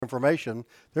information.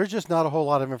 There's just not a whole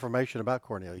lot of information about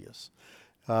Cornelius.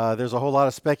 There's a whole lot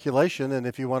of speculation, and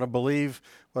if you want to believe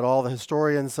what all the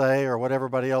historians say or what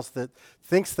everybody else that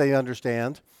thinks they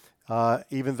understand,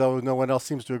 even though no one else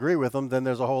seems to agree with them, then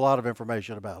there's a whole lot of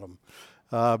information about him.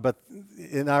 But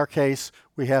in our case,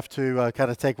 we have to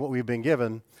kind of take what we've been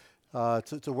given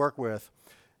to work with.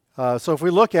 So if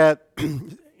we look at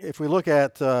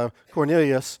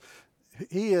Cornelius,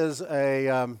 he's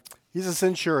a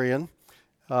centurion.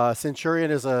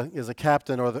 Centurion is a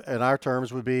captain, or in our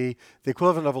terms would be the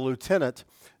equivalent of a lieutenant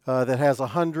that has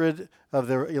 100 of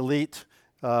the elite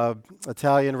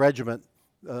Italian regiment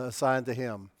assigned to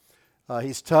him.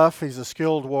 He's tough. He's a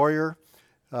skilled warrior.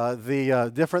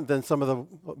 Different than some of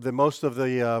the most of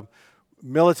the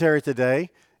military today.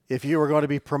 If you were going to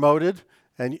be promoted,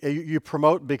 and you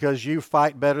promote because you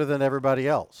fight better than everybody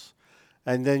else,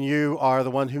 and then you are the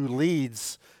one who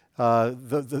leads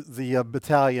the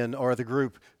battalion or the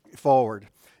group forward.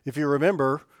 If you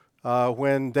remember,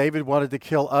 when David wanted to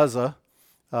kill Uzzah,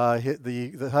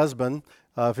 the husband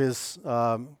of his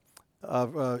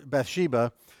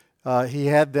Bathsheba, he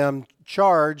had them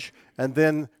charge and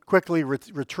then quickly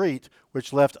retreat,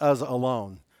 which left Uzzah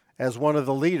alone. As one of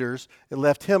the leaders, it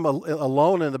left him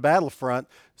alone in the battlefront,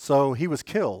 so he was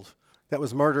killed. That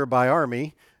was murder by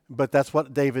army, but that's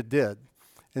what David did.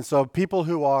 And so people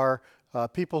who were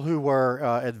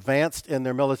advanced in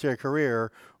their military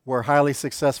career were highly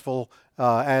successful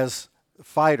as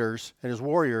fighters and as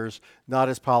warriors, not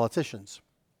as politicians.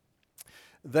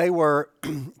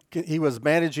 He was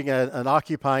managing an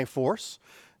occupying force.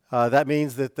 That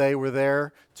means that they were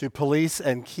there to police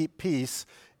and keep peace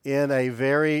in a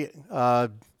very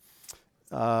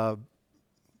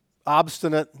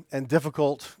obstinate and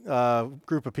difficult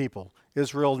group of people.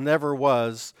 Israel never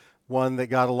was one that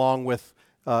got along with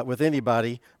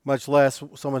anybody, much less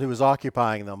someone who was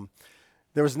occupying them.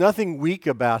 There was nothing weak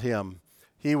about him.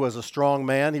 He was a strong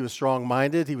man. He was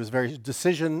strong-minded. He was very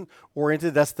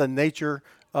decision-oriented. That's the nature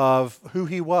of who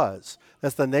he was.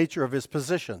 That's the nature of his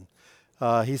position.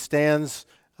 He stands,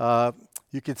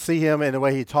 you could see him in the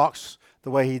way he talks, the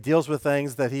way he deals with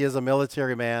things, that he is a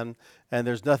military man, and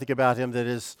there's nothing about him that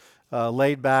is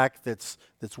laid back, that's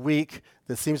weak,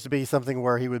 that seems to be something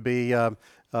where he would be a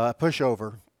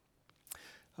pushover.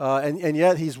 And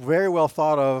yet he's very well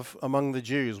thought of among the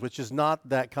Jews, which is not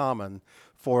that common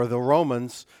for the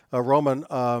Romans, someone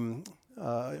in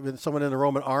the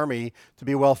Roman army to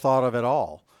be well thought of at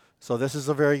all. So this is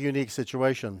a very unique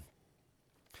situation.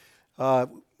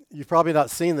 You've probably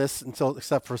not seen this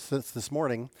except for since this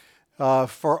morning.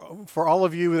 For all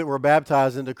of you that were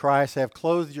baptized into Christ have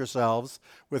clothed yourselves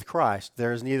with Christ.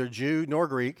 There is neither Jew nor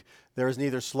Greek. There is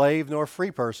neither slave nor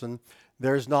free person.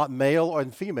 There is not male or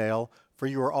female, for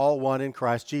you are all one in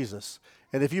Christ Jesus.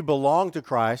 And if you belong to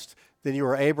Christ, then you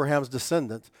are Abraham's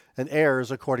descendant and heirs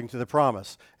according to the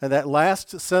promise. And that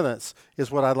last sentence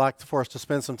is what I'd like for us to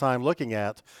spend some time looking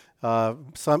at,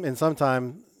 some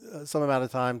amount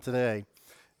of time today.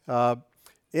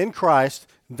 In Christ,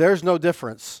 there's no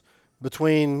difference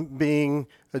between being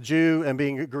a Jew and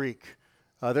being a Greek.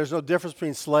 There's no difference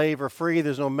between slave or free.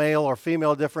 There's no male or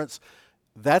female difference.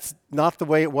 That's not the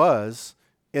way it was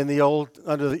under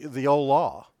the old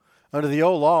law. Under the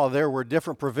old law, there were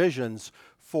different provisions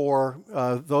for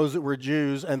those that were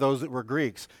Jews and those that were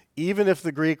Greeks. Even if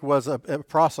the Greek was a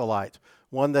proselyte,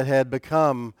 one that had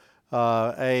become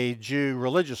a Jew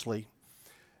religiously,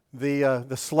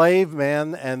 the slave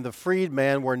man and the freed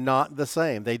man were not the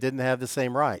same. They didn't have the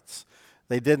same rights.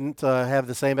 They didn't have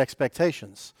the same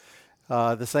expectations.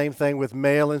 The same thing with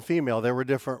male and female. There were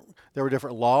different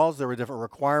laws. There were different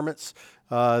requirements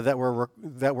that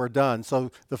were done.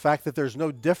 So the fact that there's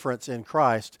no difference in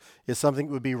Christ is something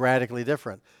that would be radically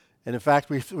different. And in fact,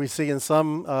 we see in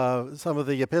some of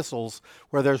the epistles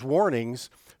where there's warnings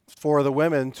for the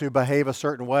women to behave a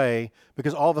certain way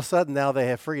because all of a sudden now they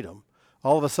have freedom.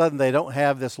 All of a sudden they don't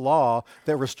have this law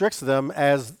that restricts them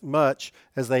as much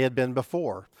as they had been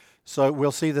before. So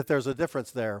we'll see that there's a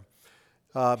difference there.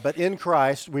 But in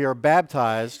Christ, we are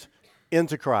baptized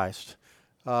into Christ.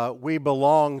 We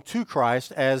belong to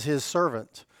Christ as his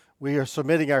servant. We are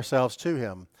submitting ourselves to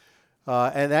him.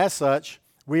 And as such,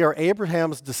 we are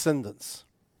Abraham's descendants.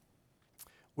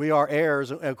 We are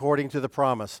heirs according to the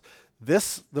promise.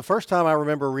 The first time I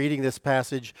remember reading this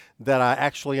passage that I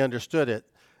actually understood it,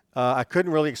 I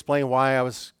couldn't really explain why I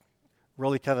was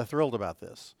really kind of thrilled about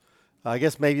this. I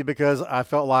guess maybe because I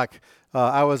felt like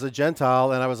I was a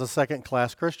Gentile and I was a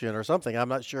second-class Christian or something. I'm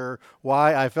not sure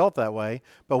why I felt that way.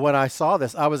 But when I saw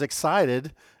this, I was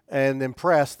excited and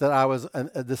impressed that I was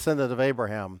a descendant of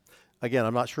Abraham. Again,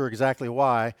 I'm not sure exactly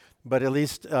why, but at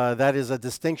least that is a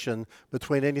distinction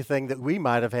between anything that we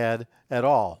might have had at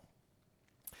all.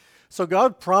 So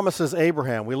God promises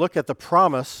Abraham. We look at the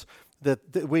promise that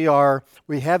we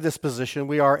have this position,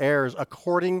 we are heirs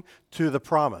according to the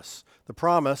promise. The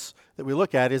promise that we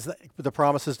look at is the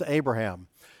promises to Abraham.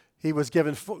 He was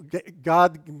given,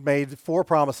 God made 4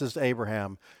 promises to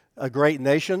Abraham: a great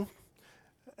nation,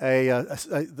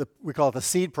 we call it the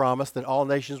seed promise, that all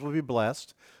nations will be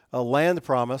blessed, a land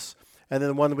promise, and then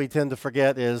the one that we tend to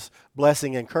forget is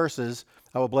blessing and curses.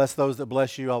 I will bless those that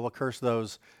bless you, I will curse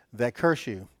those that curse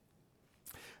you.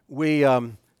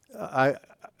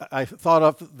 I thought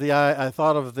of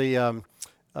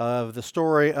the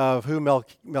story of who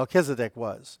Melchizedek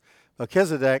was.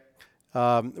 Melchizedek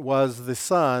was the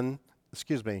son,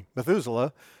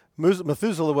 Methuselah.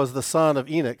 Methuselah was the son of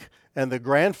Enoch and the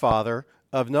grandfather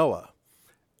of Noah.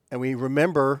 And we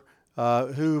remember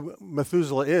who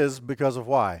Methuselah is because of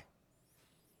why.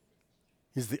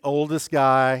 He's the oldest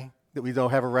guy that we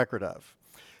don't have a record of.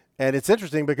 And it's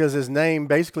interesting because his name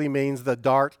basically means the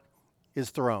dart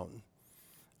is thrown,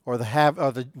 or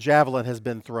the javelin has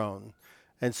been thrown.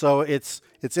 And so it's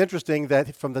interesting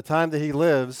that from the time that he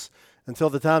lives until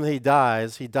the time that he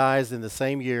dies in the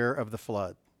same year of the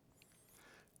flood.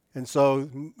 And so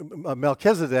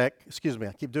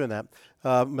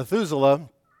Methuselah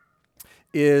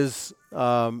is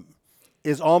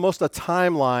almost a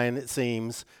timeline, it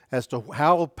seems, as to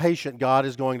how patient God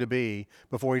is going to be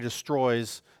before he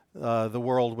destroys the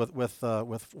world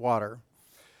with water.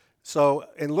 So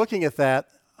in looking at that,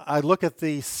 I look at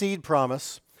the seed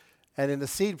promise, and in the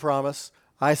seed promise,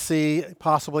 I see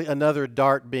possibly another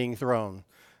dart being thrown.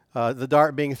 The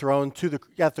dart being thrown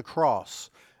at the cross.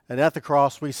 And at the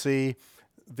cross, we see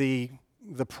the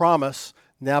promise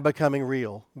now becoming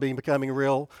real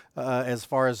as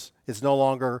far as it's no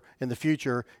longer in the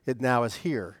future, it now is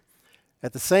here.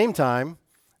 At the same time,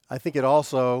 I think it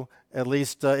also at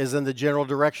least is in the general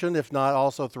direction, if not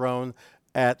also thrown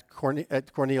at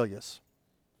Cornelius.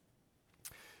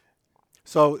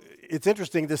 So it's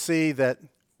interesting to see that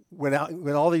when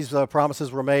all these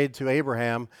promises were made to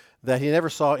Abraham, that he never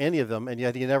saw any of them, and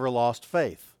yet he never lost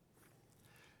faith.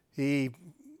 It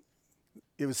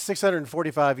was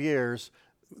 645 years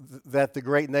that the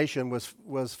great nation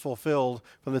was fulfilled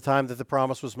from the time that the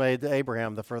promise was made to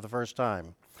Abraham for the first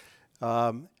time.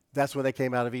 That's when they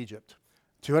came out of Egypt.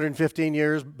 215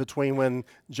 years between when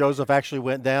Joseph actually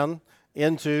went down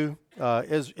into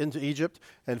Egypt,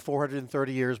 and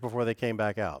 430 years before they came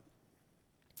back out.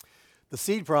 The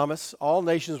seed promise, all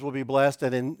nations will be blessed,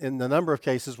 and in the number of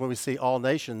cases when we see all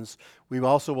nations, we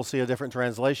also will see a different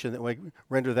translation that will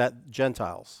render that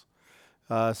Gentiles,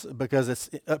 because it's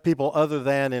people other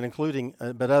than and including,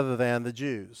 but other than the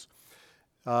Jews.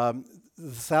 The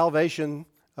salvation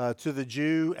to the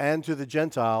Jew and to the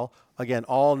Gentile, again,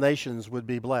 all nations would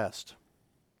be blessed.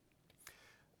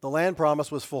 The land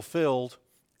promise was fulfilled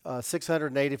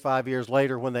 685 years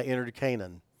later when they entered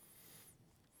Canaan.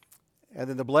 And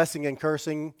then the blessing and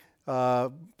cursing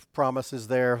promise is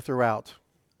there throughout.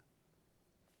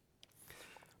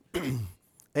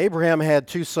 Abraham had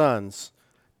 2 sons.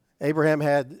 Abraham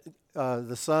had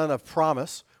the son of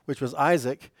promise, which was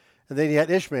Isaac, and then he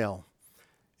had Ishmael.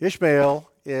 Ishmael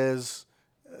is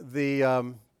the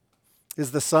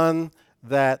son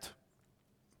that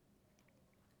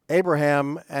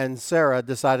Abraham and Sarah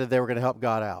decided they were going to help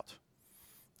God out.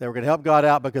 They were going to help God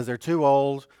out because they're too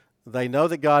old. They know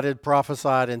that God had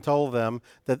prophesied and told them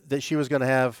that she was going to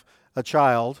have a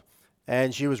child,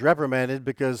 and she was reprimanded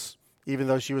because even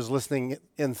though she was listening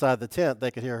inside the tent,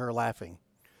 they could hear her laughing.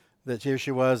 That here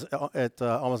she was at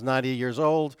almost 90 years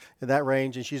old, in that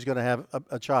range, and she's going to have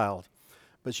a child.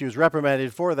 But she was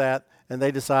reprimanded for that, and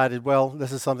they decided, well,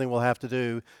 this is something we'll have to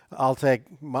do. I'll take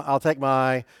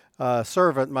my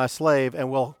servant, my slave, and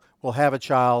we'll have a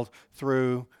child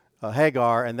through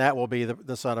Hagar, and that will be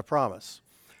the son of promise.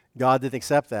 God didn't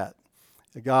accept that.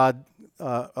 God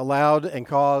allowed and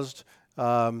caused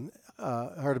Sarah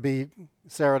to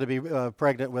be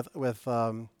pregnant with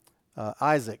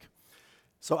Isaac.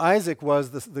 So Isaac was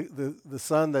the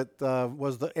son that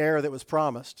was the heir that was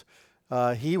promised.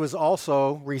 He was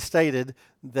also restated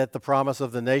that the promise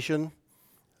of the nation,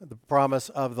 the promise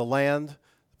of the land,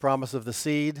 the promise of the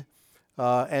seed,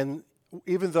 and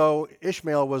even though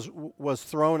Ishmael was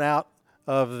thrown out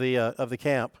of the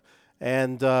camp,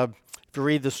 and if you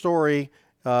read the story,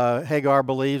 Hagar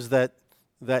believes that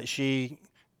she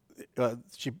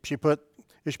put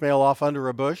Ishmael off under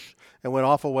a bush and went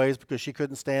off a ways because she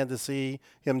couldn't stand to see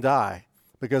him die,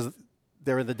 because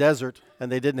they're in the desert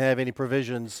and they didn't have any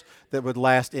provisions that would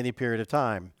last any period of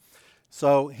time.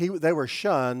 So they were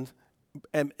shunned,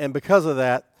 and because of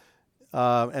that,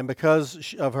 and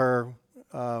because of her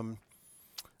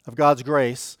of God's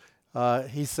grace,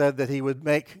 he said that he would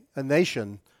make a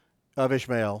nation of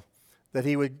Ishmael, that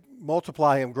he would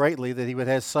multiply him greatly, that he would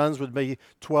have sons would be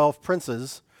 12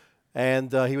 princes,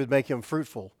 and he would make him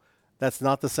fruitful. That's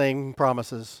not the same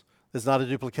promises. It's not a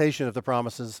duplication of the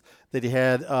promises that he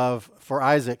had for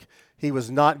Isaac. He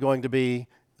was not going to be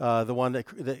the one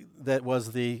that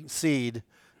was the seed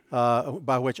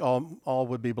by which all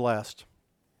would be blessed.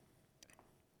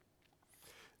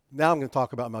 Now I'm going to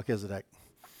talk about Melchizedek.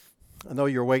 I know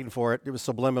you're waiting for it. It was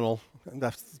subliminal.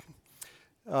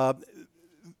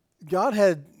 God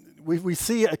had, we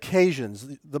see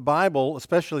occasions. The Bible,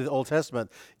 especially the Old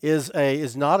Testament,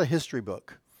 is not a history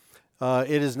book.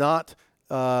 It is not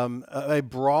a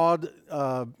broad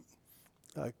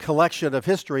collection of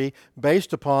history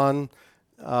based upon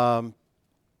the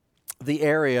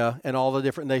area and all the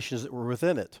different nations that were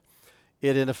within it.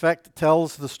 It, in effect,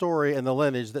 tells the story and the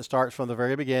lineage that starts from the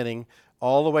very beginning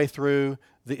all the way through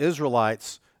the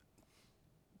Israelites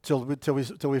till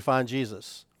we find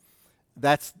Jesus.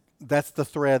 That's the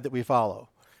thread that we follow.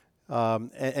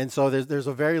 And so there's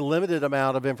a very limited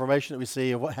amount of information that we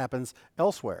see of what happens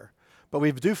elsewhere. But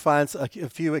we do find a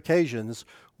few occasions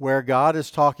where God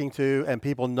is talking to and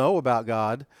people know about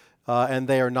God, and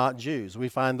they are not Jews. We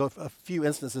find a few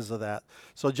instances of that.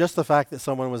 So just the fact that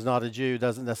someone was not a Jew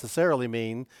doesn't necessarily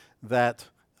mean that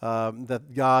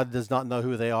that God does not know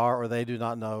who they are or they do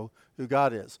not know who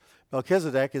God is.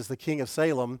 Melchizedek is the king of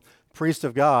Salem, priest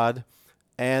of God,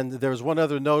 and there was one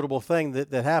other notable thing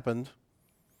that happened.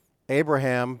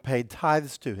 Abraham paid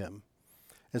tithes to him.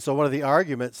 And so one of the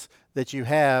arguments that you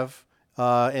have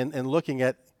in looking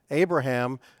at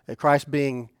Abraham, at Christ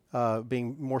being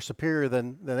more superior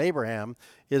than Abraham,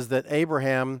 is that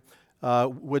Abraham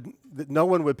that no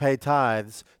one would pay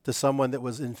tithes to someone that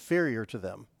was inferior to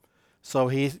them. So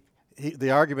the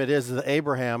argument is that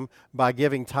Abraham, by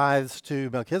giving tithes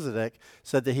to Melchizedek,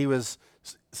 said that he was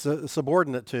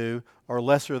subordinate to or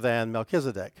lesser than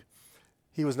Melchizedek.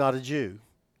 He was not a Jew.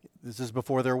 This is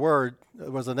before there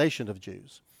was a nation of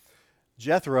Jews.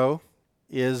 Jethro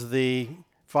is the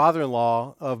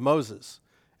father-in-law of Moses,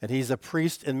 and he's a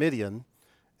priest in Midian,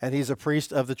 and he's a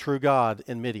priest of the true God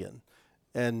in Midian.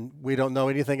 And we don't know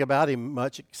anything about him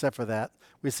much except for that.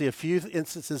 We see a few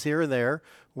instances here and there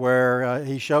where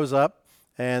he shows up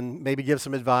and maybe gives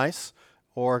some advice,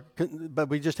 but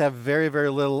we just have very, very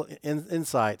little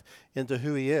insight into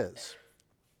who he is.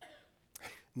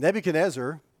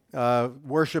 Nebuchadnezzar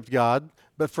worshipped God,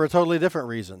 but for a totally different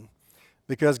reason,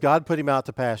 because God put him out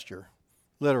to pasture,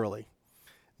 literally.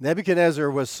 Nebuchadnezzar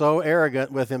was so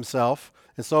arrogant with himself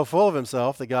and so full of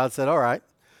himself that God said, all right.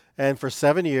 And for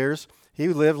 7 years, he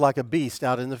lived like a beast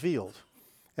out in the field.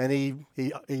 And he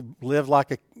lived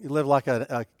like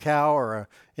a cow or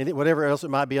whatever else it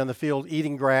might be on the field,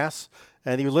 eating grass.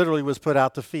 And he literally was put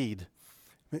out to feed.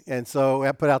 And so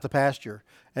put out to pasture.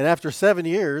 And after 7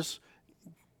 years,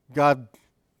 God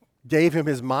gave him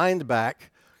his mind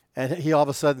back. And he all of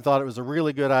a sudden thought it was a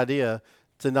really good idea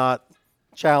to not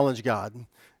challenge God.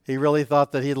 He really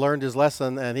thought that he'd learned his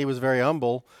lesson, and he was very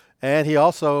humble. And he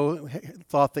also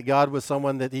thought that God was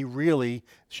someone that he really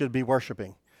should be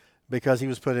worshiping because he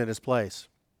was put in his place.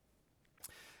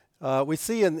 We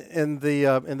see in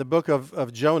the book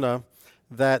of Jonah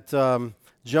that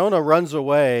Jonah runs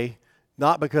away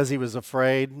not because he was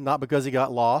afraid, not because he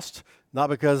got lost, not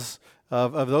because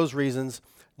of those reasons.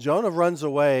 Jonah runs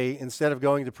away instead of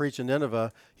going to preach in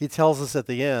Nineveh. He tells us at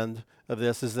the end of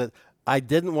this is that I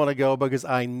didn't want to go because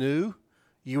I knew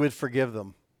you would forgive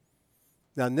them.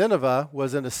 Now, Nineveh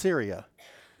was in Assyria.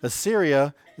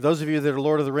 Assyria, those of you that are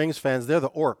Lord of the Rings fans, they're the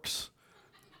orcs.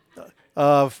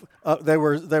 They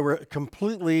were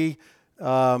completely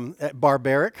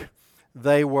barbaric.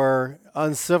 They were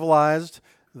uncivilized.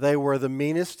 They were the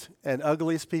meanest and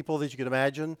ugliest people that you could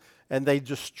imagine, and they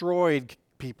destroyed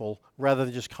people rather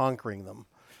than just conquering them.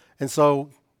 And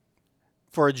so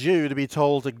for a Jew to be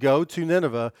told to go to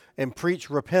Nineveh and preach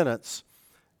repentance,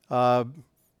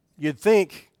 you'd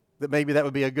think that maybe that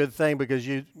would be a good thing because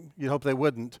you'd hope they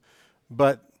wouldn't.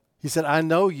 But he said, I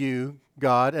know you,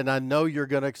 God, and I know you're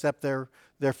going to accept their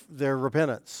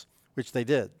repentance, which they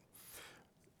did.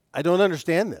 I don't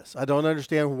understand this. I don't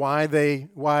understand why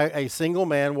a single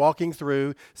man walking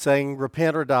through saying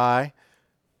repent or die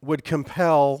would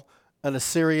compel an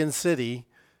Assyrian city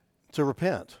to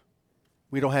repent.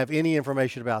 We don't have any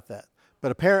information about that.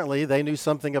 But apparently they knew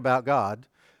something about God.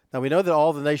 Now we know that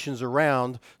all the nations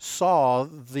around saw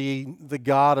the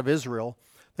God of Israel.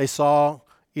 They saw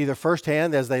either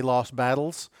firsthand as they lost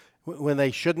battles, when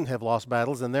they shouldn't have lost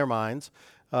battles in their minds.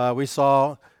 We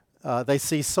saw they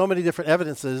see so many different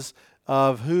evidences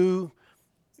of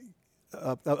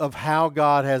of how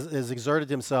God has exerted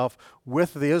himself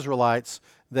with the Israelites,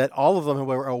 that all of them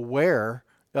were aware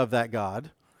of that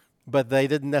God, but they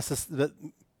didn't necessarily,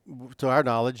 to our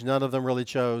knowledge, none of them really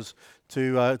chose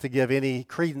to give any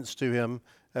credence to him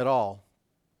at all.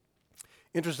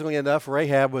 Interestingly enough,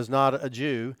 Rahab was not a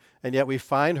Jew, and yet we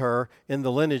find her in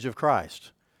the lineage of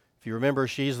Christ. If you remember,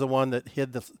 she's the one that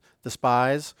hid the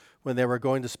spies when they were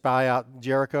going to spy out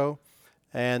Jericho.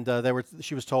 And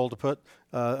she was told to put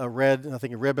a red, I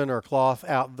think, a ribbon or a cloth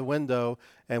out the window.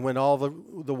 And when all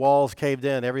the walls caved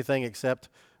in, everything except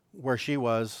where she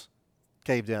was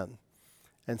caved in.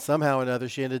 And somehow or another,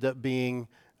 she ended up being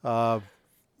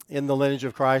in the lineage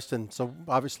of Christ. And so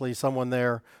obviously someone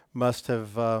there must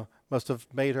have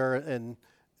made her and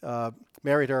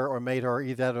married her, or made her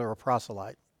either that or a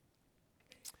proselyte.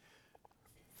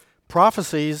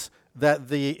 Prophecies that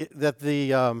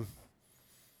the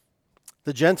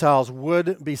Gentiles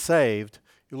would be saved.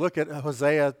 You look at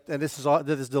Hosea, and this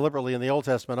is deliberately in the Old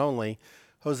Testament only.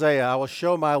 Hosea, I will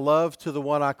show my love to the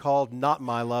one I called not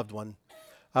my loved one.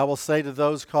 I will say to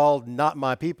those called not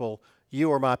my people,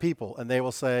 you are my people. And they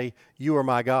will say, you are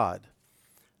my God.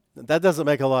 That doesn't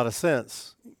make a lot of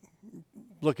sense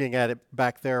looking at it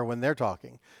back there when they're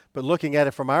talking. But looking at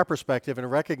it from our perspective and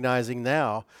recognizing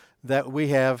now that we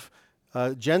have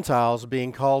Gentiles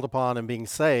being called upon and being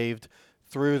saved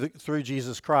through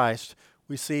Jesus Christ,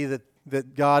 we see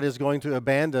that God is going to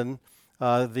abandon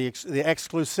the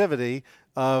exclusivity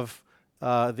of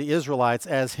the Israelites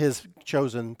as his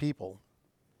chosen people.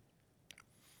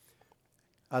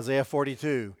 Isaiah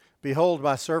 42, behold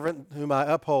my servant whom I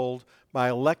uphold, my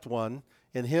elect one,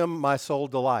 in him my soul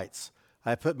delights.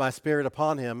 I put my spirit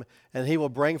upon him, and he will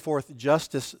bring forth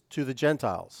justice to the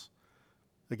Gentiles.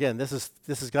 Again, this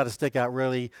has got to stick out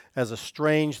really as a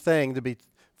strange thing to be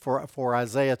for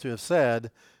Isaiah to have said,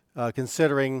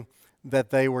 considering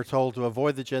that they were told to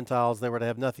avoid the Gentiles, they were to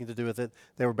have nothing to do with it.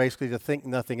 They were basically to think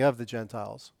nothing of the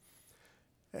Gentiles.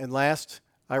 And last,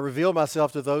 I revealed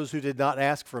myself to those who did not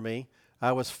ask for me.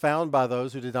 I was found by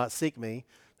those who did not seek me,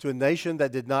 to a nation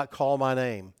that did not call my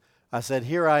name. I said,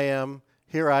 here I am,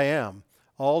 here I am.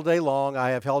 All day long I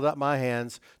have held up my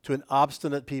hands to an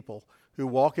obstinate people who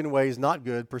walk in ways not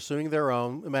good, pursuing their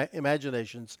own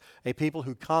imaginations, a people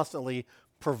who constantly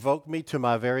provoke me to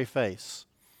my very face.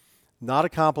 Not a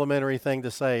complimentary thing to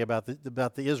say about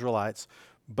the Israelites,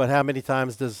 but how many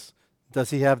times does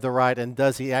he have the right, and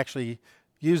does he actually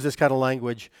use this kind of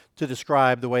language to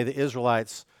describe the way the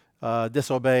Israelites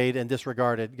disobeyed and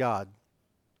disregarded God?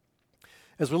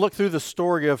 As we look through the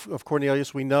story of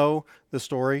Cornelius, we know the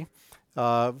story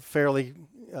fairly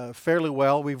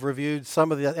well. We've reviewed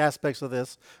some of the aspects of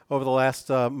this over the last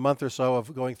month or so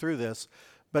of going through this.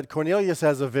 But Cornelius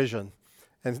has a vision,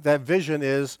 and that vision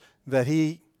is that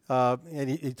he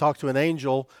talked to an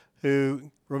angel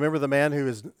who, remember the man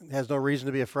who has no reason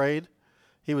to be afraid?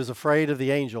 He was afraid of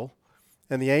the angel,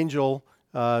 and the angel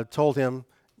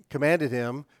commanded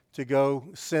him to go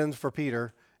send for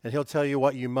Peter, and he'll tell you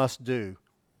what you must do.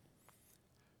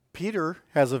 Peter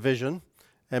has a vision,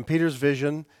 and Peter's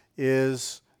vision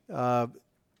is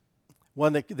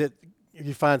one that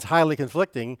he finds highly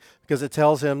conflicting, because it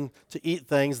tells him to eat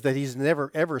things that he's never,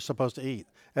 ever supposed to eat.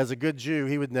 As a good Jew,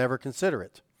 he would never consider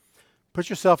it. Put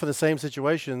yourself in the same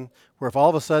situation where if all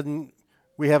of a sudden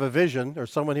we have a vision, or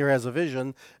someone here has a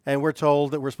vision, and we're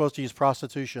told that we're supposed to use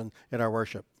prostitution in our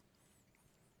worship.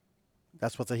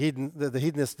 That's what the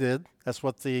hedonists did. That's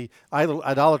what the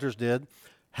idolaters did.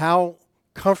 How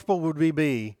comfortable would we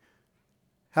be?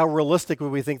 How realistic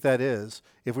would we think that is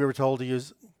if we were told to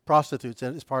use prostitutes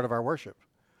as part of our worship?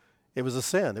 It was a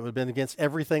sin. It would have been against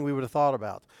everything we would have thought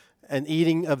about. And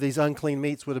eating of these unclean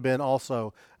meats would have been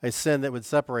also a sin that would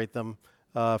separate them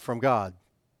from God.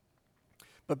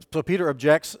 So Peter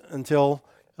objects until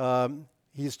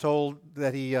he's told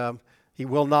that he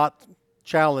will not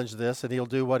challenge this, and he'll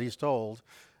do what he's told.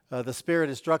 The Spirit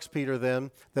instructs Peter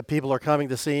then that people are coming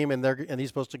to see him, and he's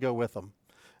supposed to go with them.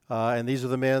 And these are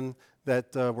the men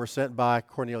that were sent by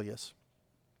Cornelius.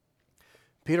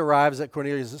 Peter arrives at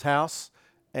Cornelius' house,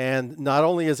 and not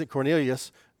only is it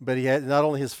Cornelius, but he has not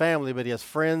only his family, but he has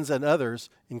friends and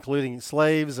others, including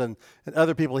slaves and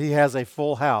other people. He has a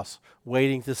full house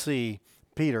waiting to see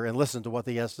Peter and listen to what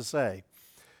he has to say.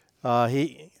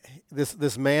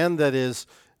 This man that is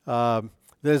a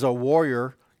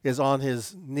warrior is on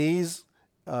his knees,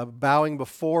 bowing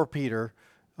before Peter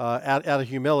out of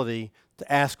humility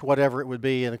to ask whatever it would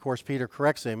be. And of course, Peter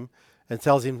corrects him and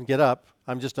tells him, "Get up.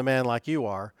 I'm just a man like you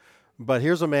are." But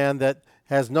here's a man that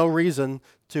has no reason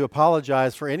to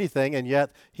apologize for anything, and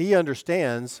yet he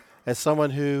understands as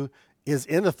someone who is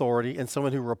in authority and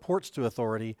someone who reports to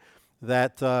authority,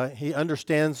 that he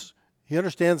understands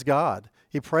God.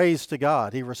 He prays to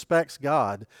God. He respects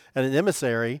God. And an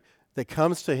emissary that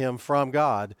comes to him from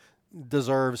God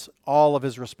deserves all of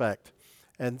his respect.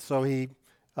 And so he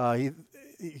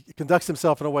conducts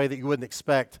himself in a way that you wouldn't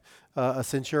expect a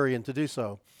centurion to do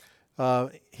so.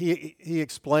 He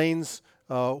explains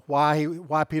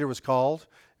why Peter was called,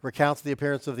 recounts the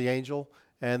appearance of the angel,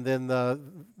 and then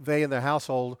they and their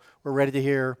household were ready to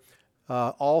hear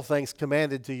all things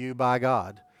commanded to you by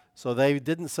God. So they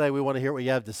didn't say, we want to hear what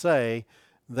you have to say.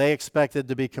 They expected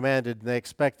to be commanded, and they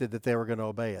expected that they were going to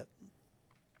obey it.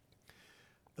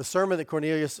 The sermon to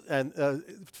Cornelius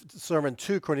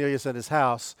and his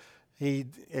house, he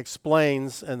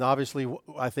explains, and obviously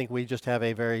I think we just have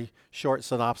a very short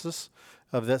synopsis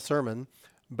of that sermon,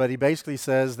 but he basically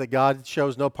says that God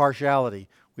shows no partiality.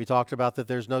 We talked about that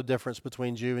there's no difference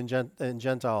between Jew and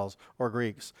Gentiles or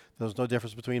Greeks. There's no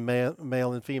difference between male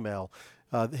and female.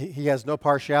 He has no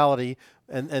partiality,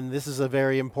 and this is a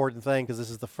very important thing because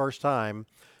this is the first time.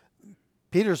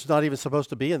 Peter's not even supposed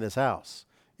to be in this house.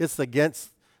 It's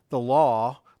against the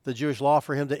law, the Jewish law,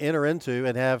 for him to enter into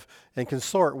and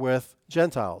consort with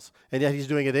Gentiles. And yet he's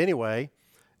doing it anyway.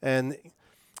 And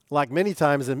like many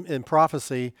times in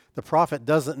prophecy, the prophet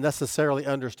doesn't necessarily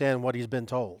understand what he's been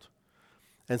told.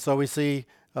 And so we see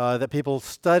that people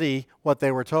study what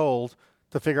they were told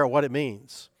to figure out what it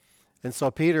means. And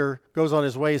so Peter goes on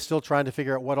his way still trying to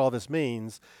figure out what all this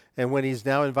means. And when he's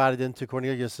now invited into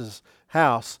Cornelius'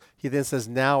 house, he then says,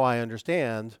 now I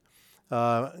understand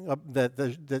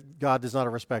that God is not a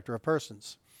respecter of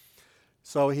persons.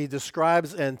 So he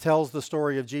describes and tells the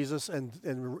story of Jesus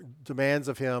and demands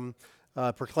of him,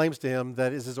 proclaims to him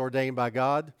that it is ordained by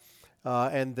God,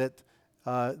 and that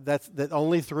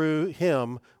only through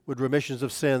him would remissions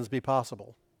of sins be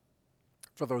possible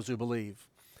for those who believe.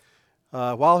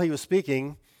 While he was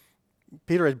speaking,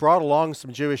 Peter had brought along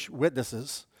some Jewish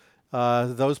witnesses,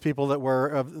 those people that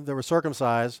were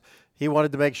circumcised. He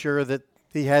wanted to make sure that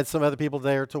he had some other people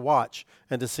there to watch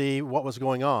and to see what was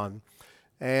going on.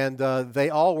 And they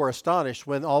all were astonished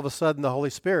when all of a sudden the Holy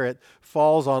Spirit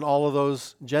falls on all of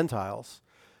those Gentiles.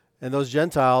 And those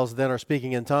Gentiles then are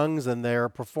speaking in tongues and they're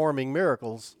performing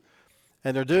miracles.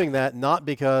 And they're doing that not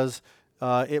because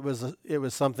it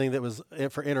was something that was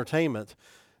for entertainment.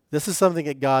 This is something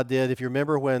that God did. If you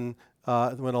remember when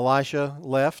Elisha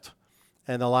left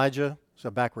and Elijah, so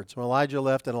backwards, when Elijah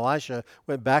left and Elisha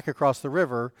went back across the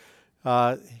river,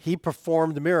 he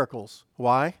performed miracles.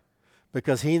 Why?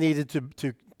 Because he needed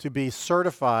to be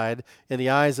certified in the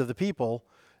eyes of the people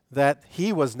that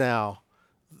he was now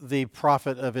the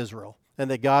prophet of Israel, and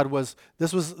that God was.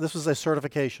 This was a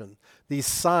certification. These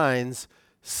signs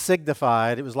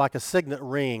signified. It was like a signet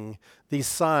ring. These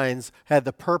signs had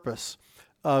the purpose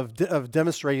of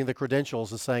demonstrating the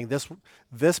credentials, of saying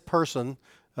this person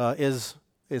is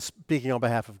speaking on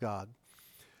behalf of God.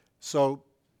 So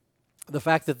the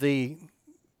fact that these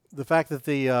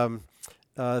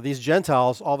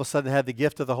Gentiles all of a sudden had the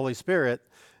gift of the Holy Spirit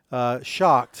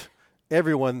shocked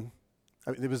everyone.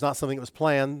 I mean, it was not something that was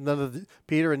planned.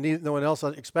 Peter and no one else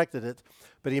expected it,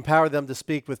 but he empowered them to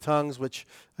speak with tongues, which,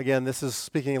 again, this is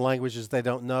speaking in languages they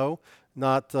don't know,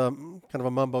 not kind of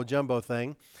a mumbo-jumbo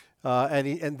thing.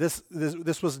 And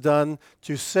this was done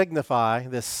to signify,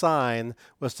 this sign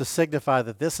was to signify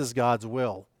that this is God's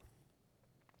will.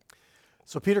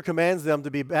 So Peter commands them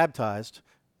to be baptized.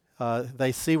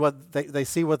 They see what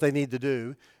they need to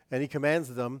do, and he commands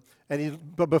them.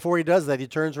 But before he does that, he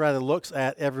turns around and looks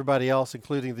at everybody else,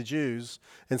 including the Jews,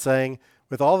 and saying,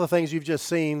 with all the things you've just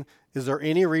seen, is there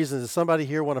any reason, does somebody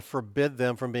here want to forbid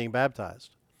them from being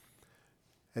baptized?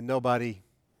 And nobody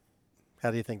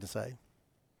had anything to say.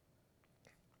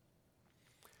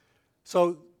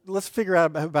 So let's figure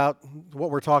out about what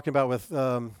we're talking about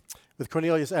with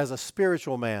Cornelius as a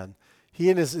spiritual man. He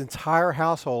and his entire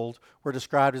household were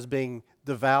described as being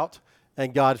devout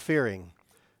and God-fearing.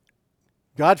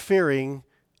 God-fearing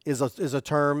is a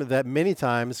term that many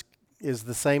times is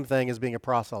the same thing as being a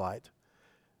proselyte.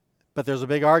 But there's a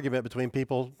big argument between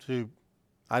people who,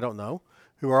 I don't know,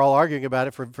 who are all arguing about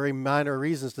it for very minor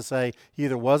reasons to say he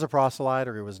either was a proselyte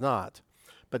or he was not.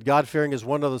 But God-fearing is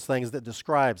one of those things that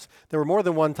describes. There were more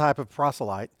than one type of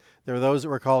proselyte. There were those that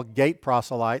were called gate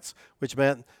proselytes, which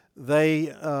meant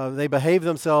they behaved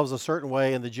themselves a certain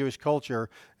way in the Jewish culture,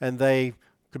 and they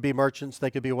could be merchants,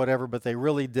 they could be whatever, but they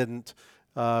really didn't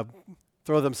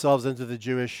throw themselves into the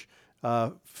Jewish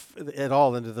at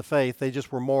all, into the faith. They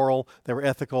just were moral, they were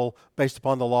ethical, based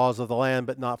upon the laws of the land,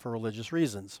 but not for religious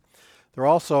reasons. There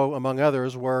also, among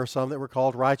others, were some that were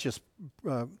called righteous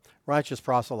righteous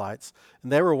proselytes.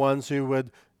 And they were ones who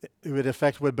in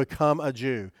effect would become a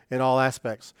Jew in all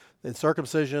aspects. In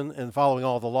circumcision and following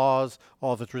all the laws,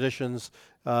 all the traditions,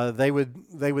 they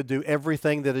would do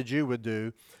everything that a Jew would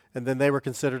do, and then they were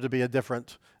considered to be a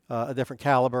different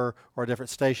caliber or a different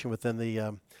station within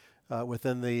the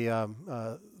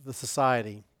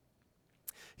society.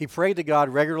 He prayed to God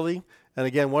regularly, and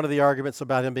again, one of the arguments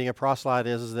about him being a proselyte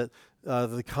is that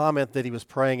the comment that he was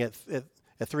praying at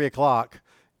 3 o'clock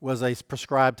was a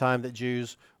prescribed time that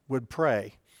Jews would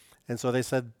pray. And so they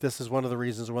said this is one of the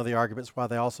reasons, one of the arguments why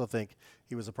they also think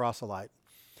he was a proselyte.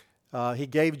 He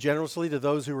gave generously to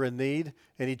those who were in need,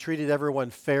 and he treated everyone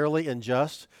fairly and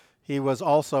just. He was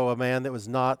also a man that was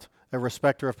not a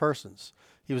respecter of persons.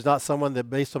 He was not someone that,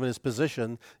 based on his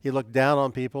position, he looked down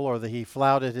on people or that he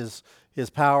flouted his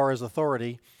power, his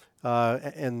authority,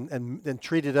 and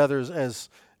treated others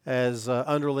as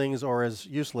underlings or as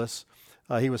useless.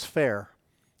 He was fair.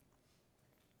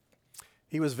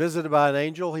 He was visited by an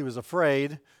angel. He was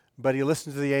afraid, but he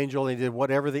listened to the angel and he did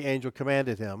whatever the angel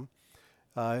commanded him.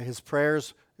 His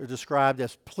prayers are described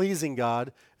as pleasing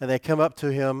God, and they come up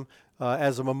to him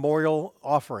as a memorial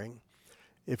offering.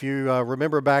 If you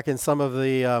remember back in some of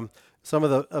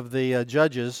the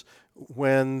Judges,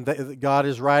 when God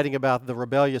is writing about the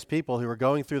rebellious people who were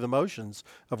going through the motions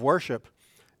of worship,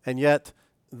 and yet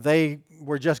they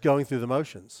were just going through the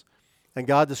motions. And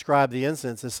God described the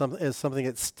incense as something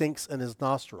that stinks in his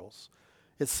nostrils.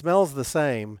 It smells the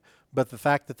same, but the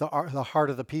fact that the heart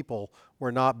of the people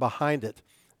were not behind it,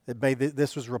 it made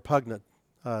this was repugnant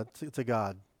to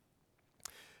God.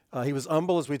 He was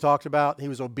humble, as we talked about. He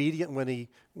was obedient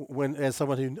when as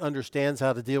someone who understands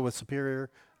how to deal with someone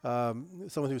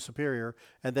who's superior,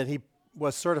 and then he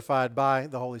was certified by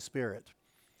the Holy Spirit.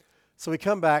 So we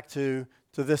come back to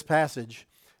this passage,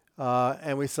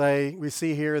 and we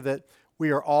see here that we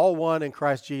are all one in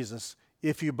Christ Jesus.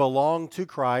 If you belong to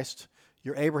Christ,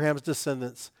 you're Abraham's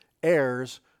descendants,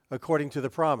 heirs according to the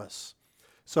promise.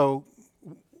 So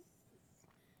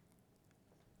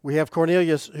we have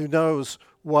Cornelius who knows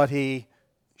what he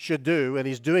should do, and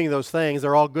he's doing those things.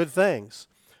 They're all good things,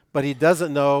 but he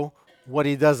doesn't know what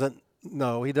he doesn't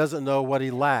know. He doesn't know what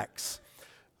he lacks.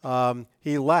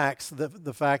 He lacks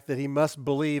the fact that he must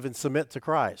believe and submit to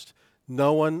Christ.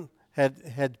 No one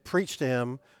had preached to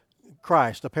him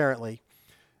Christ, apparently.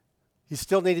 He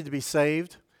still needed to be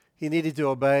saved. He needed to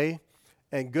obey,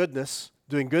 and goodness,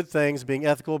 doing good things, being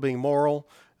ethical, being moral,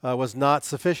 was not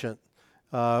sufficient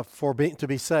to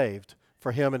be saved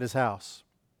for him and his house.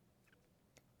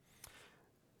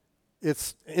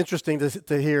 It's interesting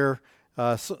to hear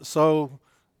to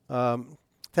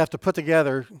have to put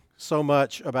together so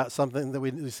much about something that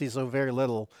we see so very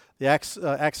little. The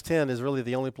Acts 10 is really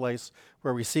the only place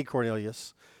where we see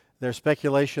Cornelius. There's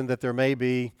speculation that there may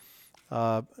be,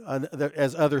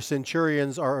 as other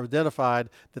centurions are identified,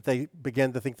 that they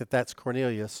begin to think that that's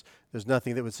Cornelius. There's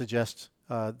nothing that would suggest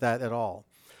that at all.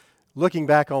 Looking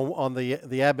back on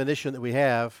the admonition that we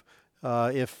have,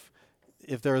 if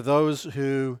there are those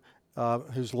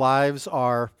whose lives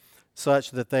are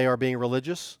such that they are being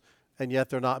religious and yet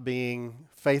they're not being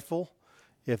faithful,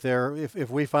 if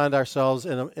we find ourselves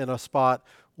in a spot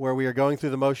where we are going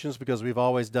through the motions because we've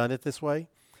always done it this way,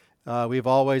 we've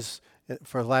always,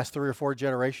 for the last 3 or 4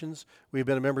 generations, we've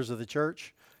been members of the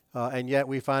church, and yet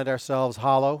we find ourselves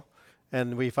hollow,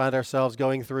 and we find ourselves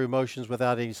going through motions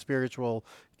without any spiritual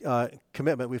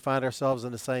commitment. We find ourselves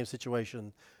in the same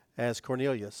situation as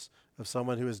Cornelius, of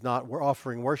someone who is not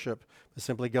offering worship, but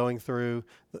simply going through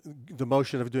the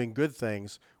motion of doing good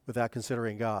things without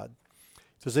considering God.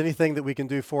 If there's anything that we can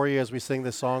do for you as we sing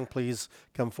this song, please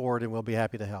come forward and we'll be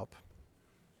happy to help.